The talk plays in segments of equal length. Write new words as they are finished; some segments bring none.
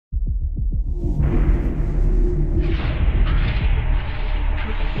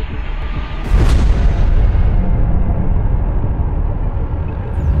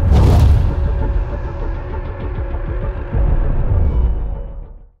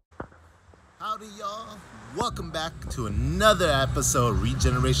Howdy y'all, welcome back to another episode of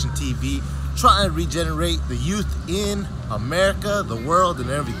Regeneration TV, trying to regenerate the youth in America, the world,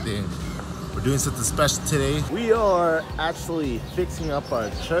 and everything. We're doing something special today. We are actually fixing up our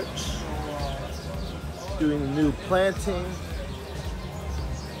church, doing new planting.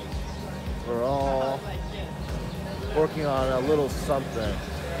 We're all working on a little something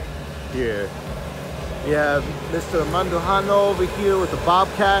here. We have Mr. Manduhano over here with the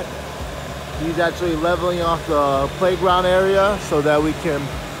Bobcat. He's actually leveling off the playground area so that we can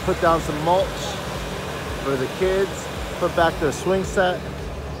put down some mulch for the kids, put back their swing set.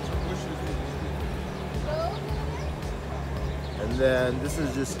 And then this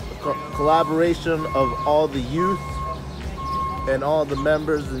is just a collaboration of all the youth and all the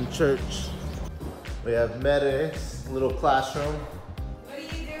members in church. We have Mere's little classroom. What are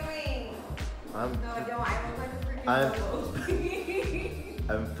you doing?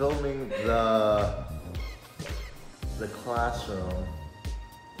 I'm filming the classroom.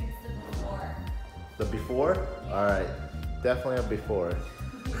 It's the before. The before? All right, definitely a before.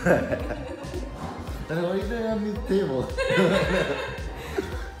 And what are you doing on the table?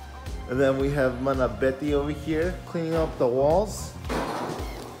 And then we have Mana Betty over here cleaning up the walls.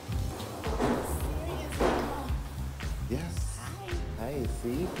 Yes. Hi,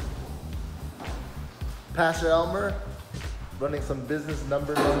 see? Pastor Elmer running some business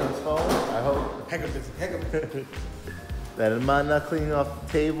numbers on his phone, I hope. Heck of busy. That Mana cleaning off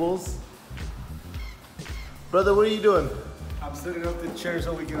the tables. Brother, what are you doing? I'm setting up the chair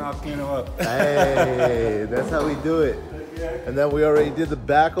so we can all clean them up. Hey, that's how we do it. And then we already did the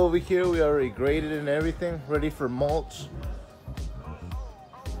back over here. We already graded and everything, ready for mulch.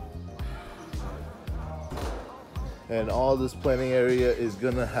 And all this planting area is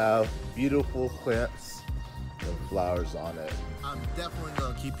gonna have beautiful plants and flowers on it. I'm definitely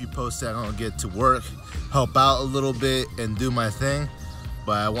gonna keep you posted. I'm gonna get to work, help out a little bit and do my thing.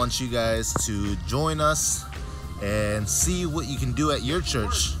 But I want you guys to join us and see what you can do at your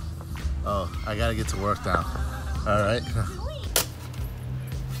church. Oh, I gotta get to work now. All right.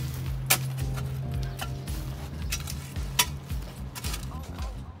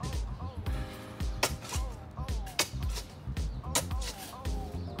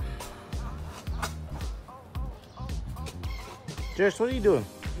 Jess, what are you doing?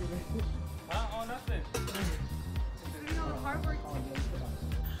 Oh, nothing.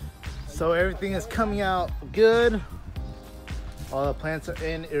 So everything is coming out good. All the plants are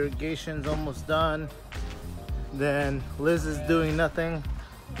in, irrigation's almost done. Then Liz is doing nothing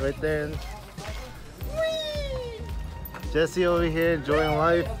right there. Jesse over here enjoying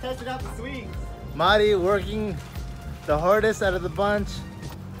life. I'm testing out the swings. Mari working the hardest out of the bunch.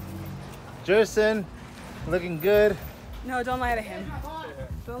 Jerson looking good. No, don't lie to him.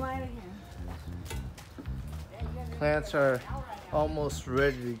 Don't lie to him. Plants are almost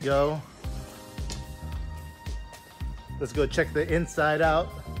ready to go. Let's go check the inside out.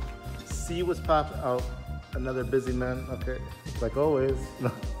 See what's popping out. Another busy man. Okay, like always.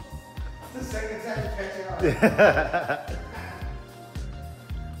 No. It's the second time you're catching up.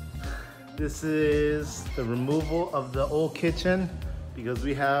 This is the removal of the old kitchen because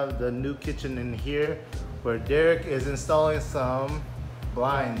we have the new kitchen in here where Derek is installing some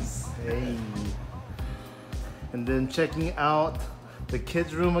blinds. Hey. And then checking out the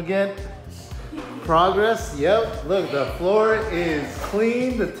kids' room again. Progress, yep. Look, the floor is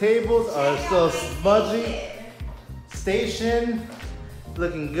clean. The tables are so smudgy. Station,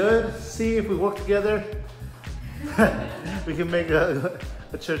 looking good. See, if we work together, we can make a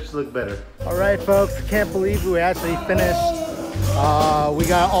church look better. All right, folks, can't believe we actually finished. We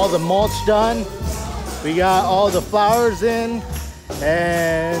got all the mulch done. We got all the flowers in,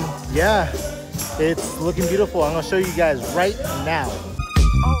 and yeah, it's looking beautiful. I'm gonna show you guys right now.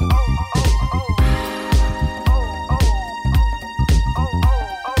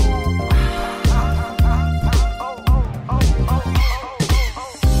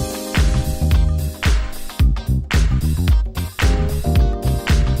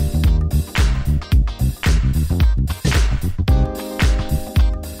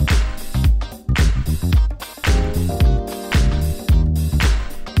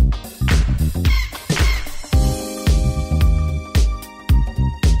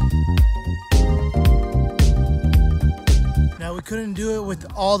 Couldn't do it with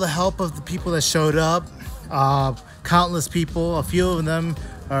all the help of the people that showed up. Countless people. A few of them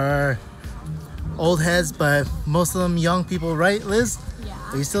are old heads, but most of them young people, right, Liz? Yeah.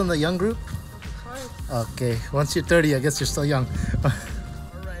 Are you still in the young group? Of course. Okay, once you're 30, I guess you're still young. All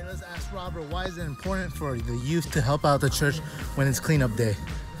right, let's ask Robert, why is it important for the youth to help out the church when it's cleanup day?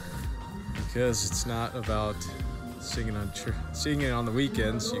 because it's not about singing on the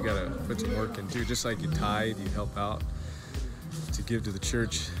weekends. You gotta put some work in too. Just like you tithe, you help out to give to the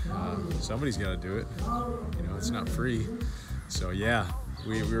church. Somebody's got to do it. You know, it's not free. So yeah,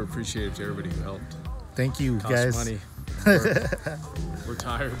 we were appreciative to everybody who helped. Thank you, Cost guys. money. We're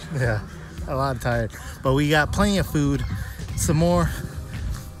tired. Yeah, a lot tired, but we got plenty of food. Some more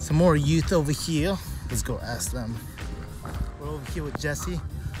youth over here. Let's go ask them. We're over here with Jesse.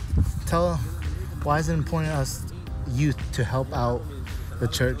 Tell them, why is it important to us youth to help out the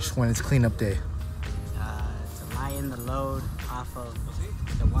church when it's cleanup day? To lighten the load off of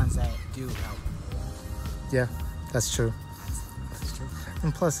the ones that do help. Yeah, that's true. That's true.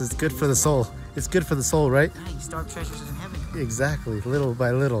 And plus, it's good for the soul. It's good for the soul, right? Yeah, you store up treasures in heaven. Exactly, little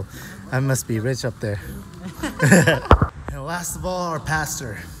by little. I must be rich up there. And last of all, our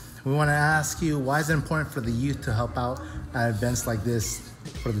pastor. We want to ask you, why is it important for the youth to help out at events like this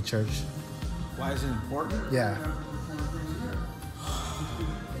for the church? Why is it important? Yeah.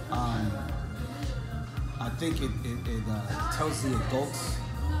 I think it tells the adults,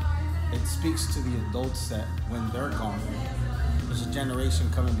 it speaks to the adults that when they're gone, there's a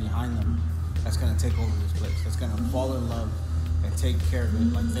generation coming behind them that's going to take over this place, that's going to fall in love and take care of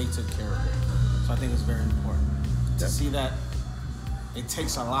it like they took care of it. So I think it's very important to see that it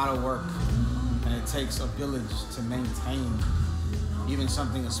takes a lot of work and it takes a village to maintain even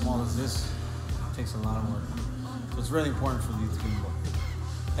something as small as this. It takes a lot of work. So it's really important for the youth to keep working.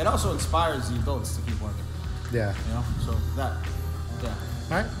 It also inspires the adults to keep working. Yeah. You know, so that, yeah.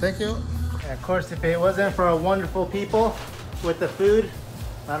 All right, thank you. And of course, if it wasn't for our wonderful people with the food,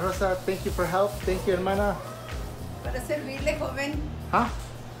 Rosa, thank you for help. Thank you, hermana. Para servirle, joven. Huh?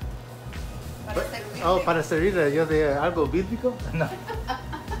 Para servirle. Oh, para servirle. Yo de algo bíblico? No.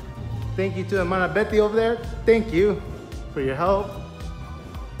 Thank you to hermana Betty over there. Thank you for your help.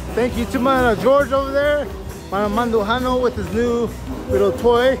 Thank you to hermana George over there. Mana Mandujano with his new little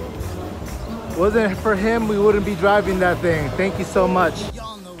toy. Wasn't it for him, we wouldn't be driving that thing. Thank you so much.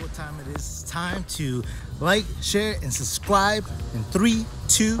 Y'all know what time it is. It's time to like, share, and subscribe. In 3,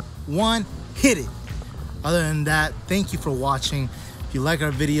 2, 1, hit it. Other than that, thank you for watching. If you like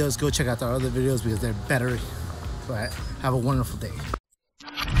our videos, go check out our other videos because they're better. But have a wonderful day.